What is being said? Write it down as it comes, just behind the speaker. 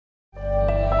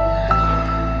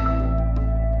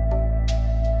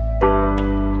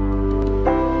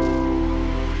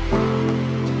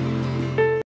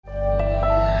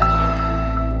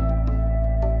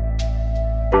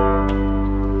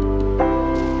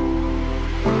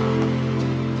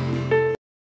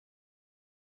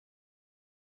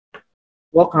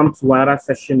Welcome to another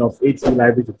session of ATU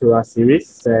Library Tutorial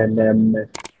Series. And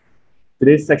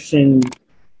today's section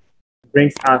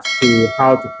brings us to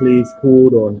how to place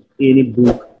hold on any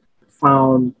book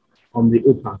found on the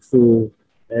OPA. So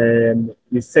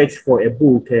you search for a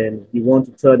book and you want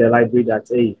to tell the library that,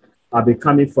 hey, I'll be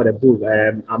coming for the book.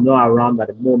 I'm not around at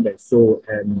the moment. So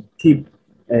keep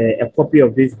a copy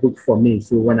of this book for me.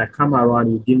 So when I come around,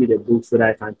 you give me the book so that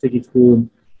I can take it home,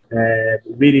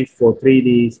 read it for 3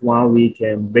 days, 1 week,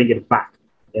 and bring it back.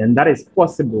 And that is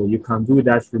possible. You can do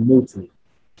that remotely.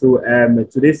 So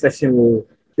today's session will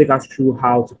take us through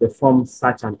how to perform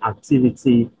such an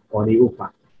activity on the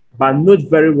OPA. But note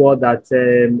very well that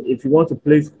if you want to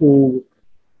place hold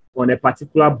on a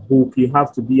particular book, you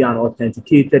have to be an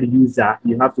authenticated user.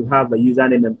 You have to have a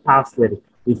username and password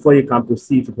before you can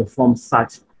proceed to perform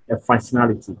such a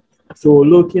functionality. So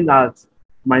looking at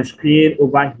my screen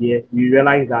over here, you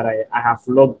realize that I have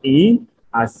logged in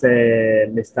as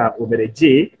Mr.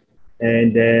 Obedeje,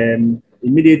 and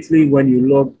immediately when you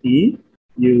log in,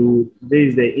 this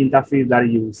is the interface that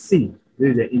you will see. This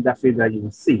is the interface that you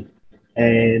will see,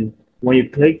 and when you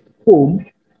click home,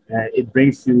 it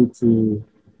brings you to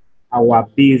our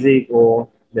basic or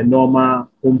the normal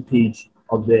homepage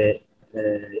of the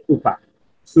OPA.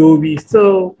 So we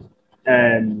still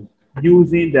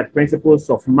using the principles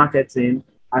of marketing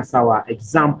as our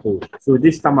example. So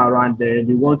this time around,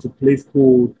 we want to place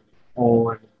hold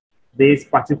on this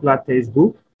particular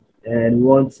textbook, and we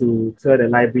want to tell the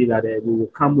library that we will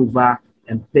come over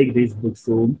and take this book.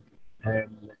 So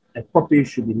a copy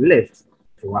should be left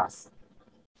to us.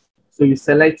 So you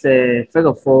select, first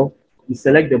of all, you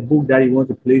select the book that you want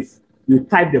to place. You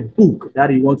type the book that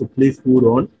you want to place hold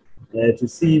on to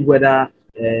see whether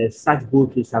such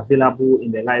book is available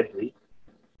in the library.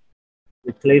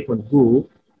 We click on go.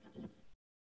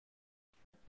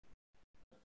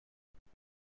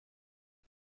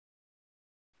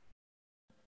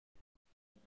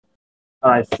 All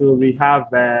right, so we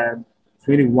have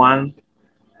 21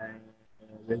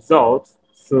 results.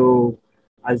 So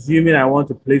assuming I want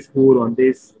to place hold on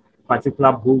this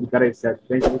particular book that is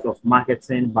Principles of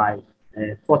Marketing by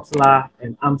Kotler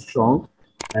and Armstrong,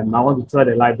 I want to tell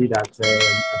the library that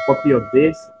a copy of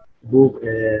this book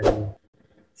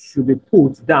should be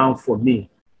put down for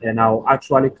me, and I'll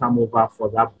actually come over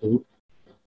for that book.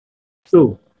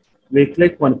 So we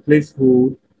click on place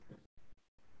hold,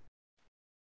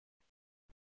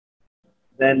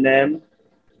 then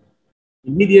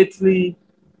immediately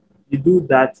you do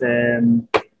that,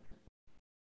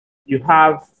 you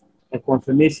have a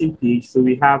confirmation page. So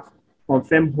we have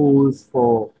confirm holds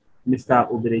for Mr.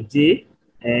 Obedeje,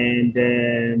 and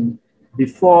then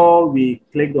before we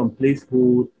click on place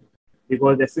hold,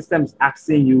 because the system is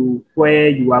asking you where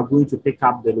you are going to pick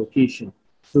up the location.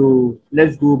 So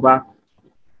let's go back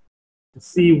to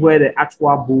see where the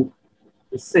actual book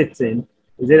is sitting.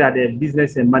 Is it at the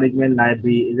Business and Management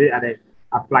Library? Is it at the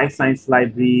Applied Science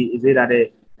Library? Is it at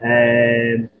the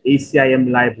ACIM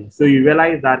Library? So you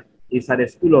realize that it's at the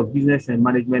School of Business and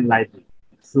Management Library.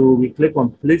 So we click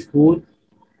on place hold.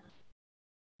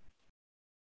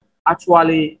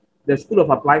 Actually, the School of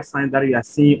Applied Science that you are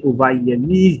seeing over here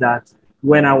means that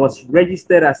when I was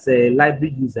registered as a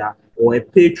library user or a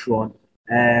patron,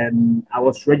 I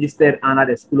was registered under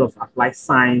the School of Applied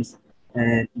Science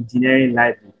and Engineering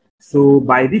Library. So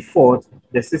by default,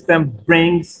 the system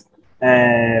brings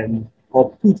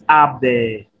or put up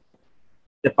the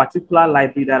particular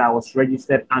library that I was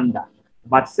registered under.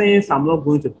 But since I'm not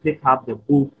going to pick up the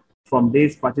book from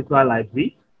this particular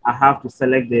library, I have to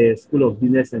select the School of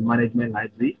Business and Management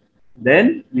Library.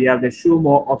 Then we have the show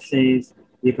more options.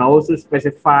 You can also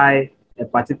specify a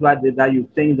particular date that you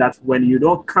think that when you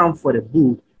don't come for the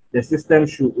book, the system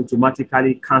should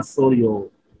automatically cancel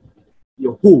your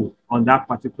hold on that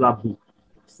particular book.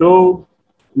 So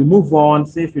we move on.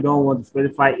 Since we don't want to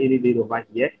specify any date over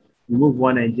here, we move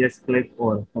on and just click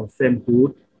on confirm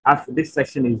hold. After this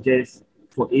section is just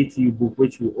for ATU book,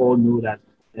 which we all know that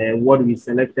what we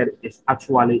selected is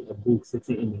actually a book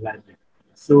sitting in the library.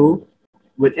 So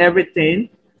with everything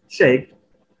checked,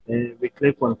 we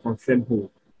click on confirm hold.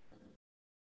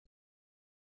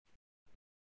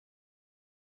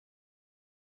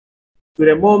 To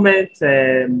the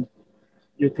moment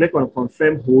you click on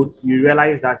confirm hold, you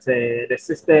realize that the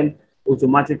system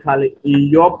automatically in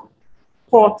your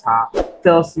portal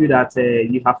tells you that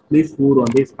you have placed hold on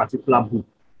this particular book.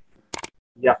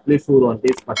 You have placed hold on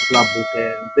this particular book,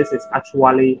 and this is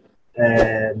actually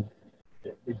the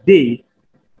day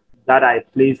that I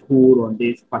placed hold on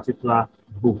this particular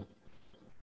book.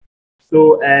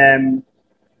 So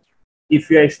if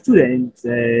you're a student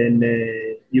and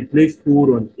you place hold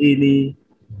on any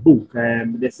book,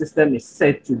 the system is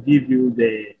set to give you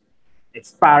the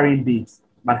expiring date.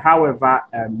 But however,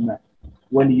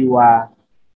 when you are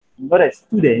not a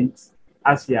student,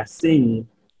 as you are saying,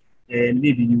 and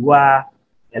maybe you are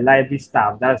a library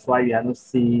staff, that's why you are not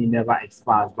seeing never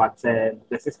expires. But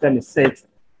the system is set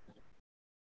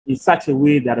in such a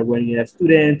way that when you're a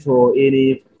student or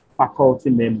any faculty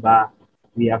member,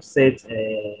 we have set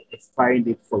expiring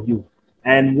date for you.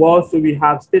 And also we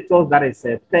have status that is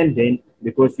pending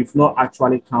because you've not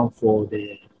actually come for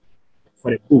the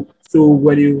book. So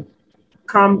when you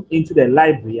come into the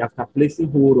library after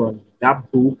placing hold on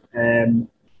that book,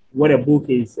 when a book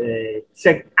is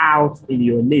checked out in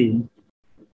your name,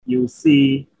 you'll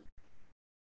see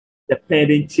the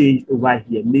pending change over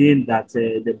here, meaning that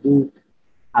the book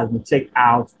has been checked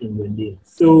out in your name.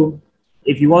 So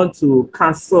if you want to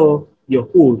cancel your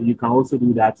hold, you can also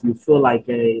do that. You feel like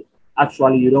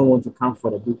actually you don't want to come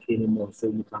for the book anymore, so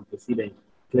you can proceed and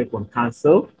click on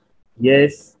cancel.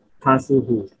 Yes, cancel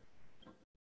hold.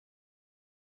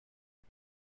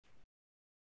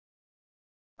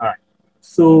 All right.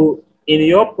 So in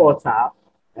your portal,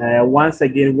 once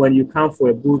again, when you come for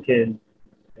a book and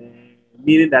uh,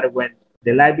 meaning that when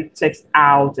the library checks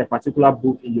out a particular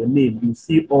book in your name, you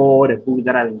see all the books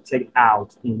that have been checked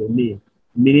out in your name,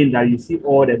 meaning that you see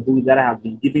all the books that have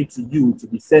been given to you to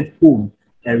be sent home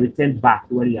and returned back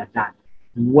when you are done.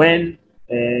 When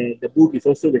the book is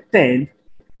also returned,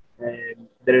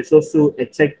 there is also a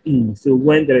check-in. So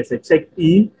when there is a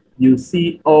check-in, you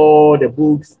see all the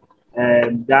books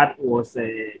that was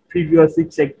previously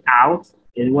checked out.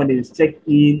 And when it is checked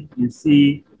in, you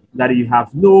see that you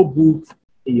have no books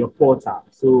in your portal.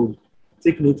 So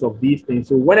take note of these things.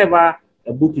 So whenever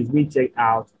a book is being checked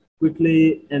out,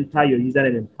 quickly enter your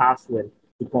username and password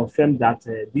to confirm that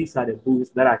these are the books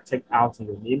that are checked out in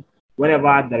your name.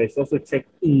 Whenever there is also checked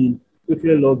in,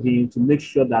 quickly log in to make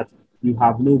sure that you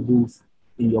have no books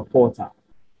in your portal.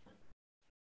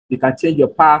 You can change your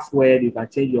password, you can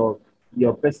change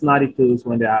your personal details.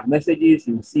 When there are messages,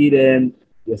 you see them,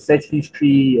 your search history,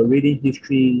 your reading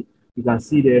history, you can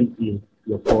see them in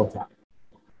your portal.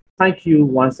 Thank you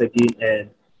once again, and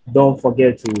don't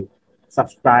forget to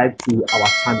subscribe to our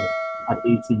channel at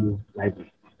ATU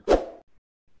Library.